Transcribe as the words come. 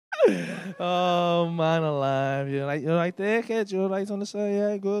Oh, man alive. You're right there, kid. You're right on the side.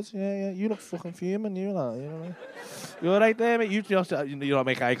 Yeah, good. Yeah. You look fucking fuming, you know. You know what I mean? You're right there, mate. You don't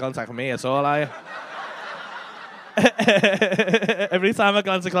make eye contact with me at all, are you? Every time I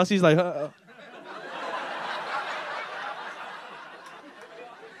glance across, he's like,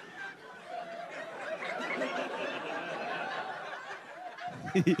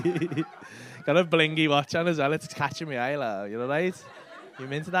 Got a blingy watch on as well. It's catching my eye, like, you know, right? You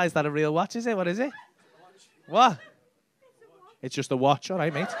into that? Is that a real watch, is it? What is it? What? It's just a watch, all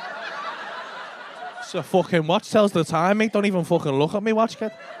right, mate. It's a fucking watch. Tells the time, mate. Don't even fucking look at me watch,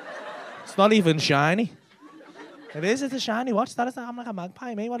 kid. It's not even shiny. It is. It's a shiny watch. That is. I'm like a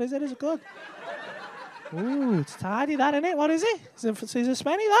magpie, mate. What is it? Is it good? Ooh, it's tidy, that, isn't it? What is it? Is it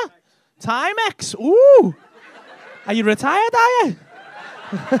spenny, that? Timex. Ooh. Are you retired, are you?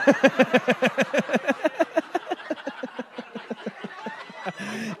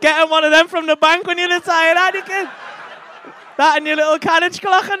 Getting one of them from the bank when you're retired, aren't you, kid? That and your little carriage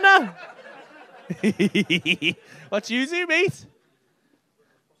clock and that. What you do, mate?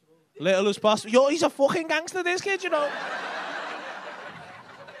 Little as possible. Yo, he's a fucking gangster, this kid, you know.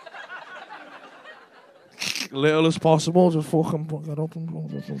 Little as possible, just fucking put that up and...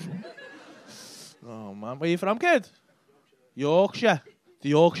 Oh, man. Where are you from, kid? Yorkshire. The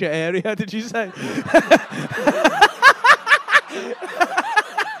Yorkshire area, did you say?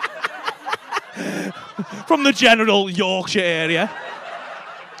 From the general Yorkshire area.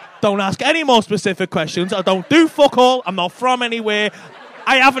 Don't ask any more specific questions. I don't do fuck all. I'm not from anywhere.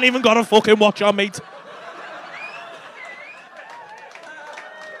 I haven't even got a fucking watch on, mate.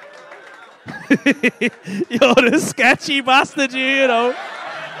 You're a sketchy bastard, you know.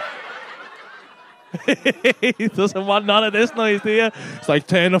 He doesn't want none of this noise, do you? It's like,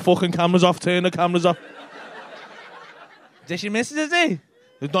 turn the fucking cameras off, turn the cameras off. Is this your missus, is he?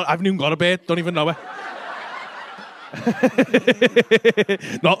 I haven't even got a beard, don't even know her.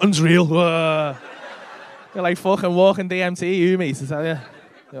 Nothing's real. You're like fucking walking DMT, you, mate, I tell you.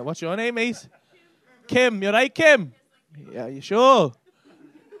 Yeah, what's your name, mate? Kim, you right, Kim? Yeah, you sure? Have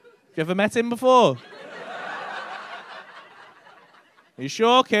you ever met him before? Are you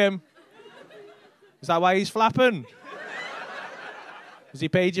sure, Kim? Is that why he's flapping? Has he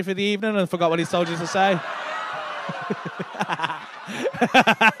paid you for the evening and forgot what he told you to say?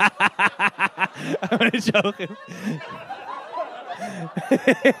 I'm only joking.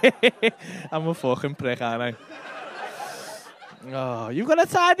 I'm a fucking prick, aren't I? Oh, you've got a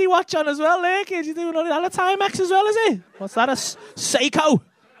tidy watch on as well, eh, kid? You doing all the Timex as well, is it? What's that, a Seiko?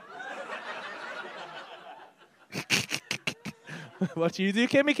 What do you do,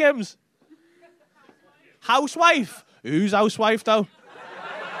 Kimmy Kims? Housewife? Who's housewife, though?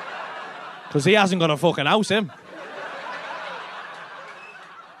 Because he hasn't got a fucking house, him.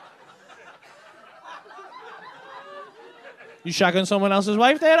 You shagging someone else's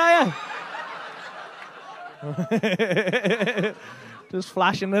wife there, are you? Just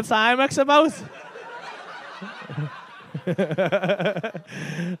flashing the Timex about.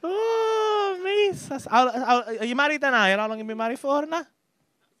 Oh, mate. Are you married then, are you? How long have you been married for and that?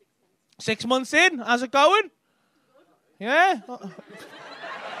 6 months in? How's it going? Yeah?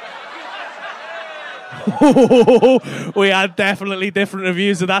 We had definitely different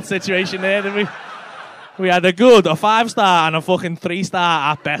reviews of that situation there, didn't we? We had a good, a 5-star, and a fucking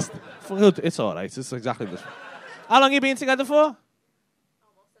 3-star at best. Good, it's alright, it's exactly this. How long have you been together for?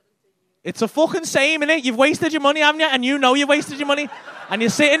 It's a fucking same, innit? You've wasted your money, haven't you? And you know you wasted your money. And you're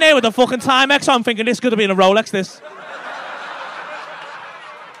sitting there with a fucking Timex on thinking this could have been a Rolex, this.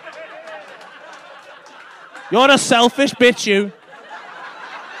 You're a selfish bitch, you.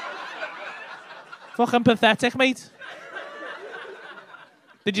 Fucking pathetic, mate.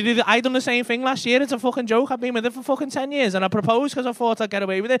 Did you do that? I done the same thing last year. It's a fucking joke. I've been with her for fucking 10 years and I proposed because I thought I'd get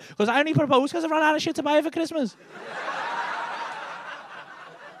away with it. Because I only proposed because I ran out of shit to buy her for Christmas.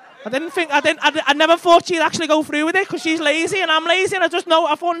 I never thought she'd actually go through with it because she's lazy and I'm lazy and I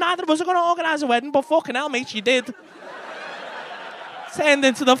thought neither of us are going to organise a wedding, but fucking hell, mate, she did. Turned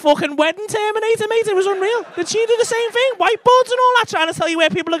into the fucking wedding terminator, mate. It was unreal. Did she do the same thing? Whiteboards and all that, trying to tell you where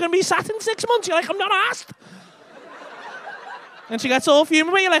people are going to be sat in 6 months. You're like, I'm not asked. And she gets all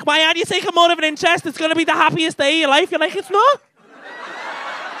fuming with you, like, why aren't you taking more of an interest? It's going to be the happiest day of your life. You're like, it's not.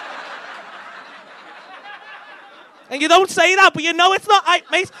 And you don't say that, but you know it's not.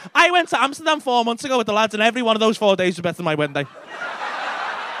 Mate, I went to Amsterdam 4 months ago with the lads, and every one of those 4 days was better than my wedding day.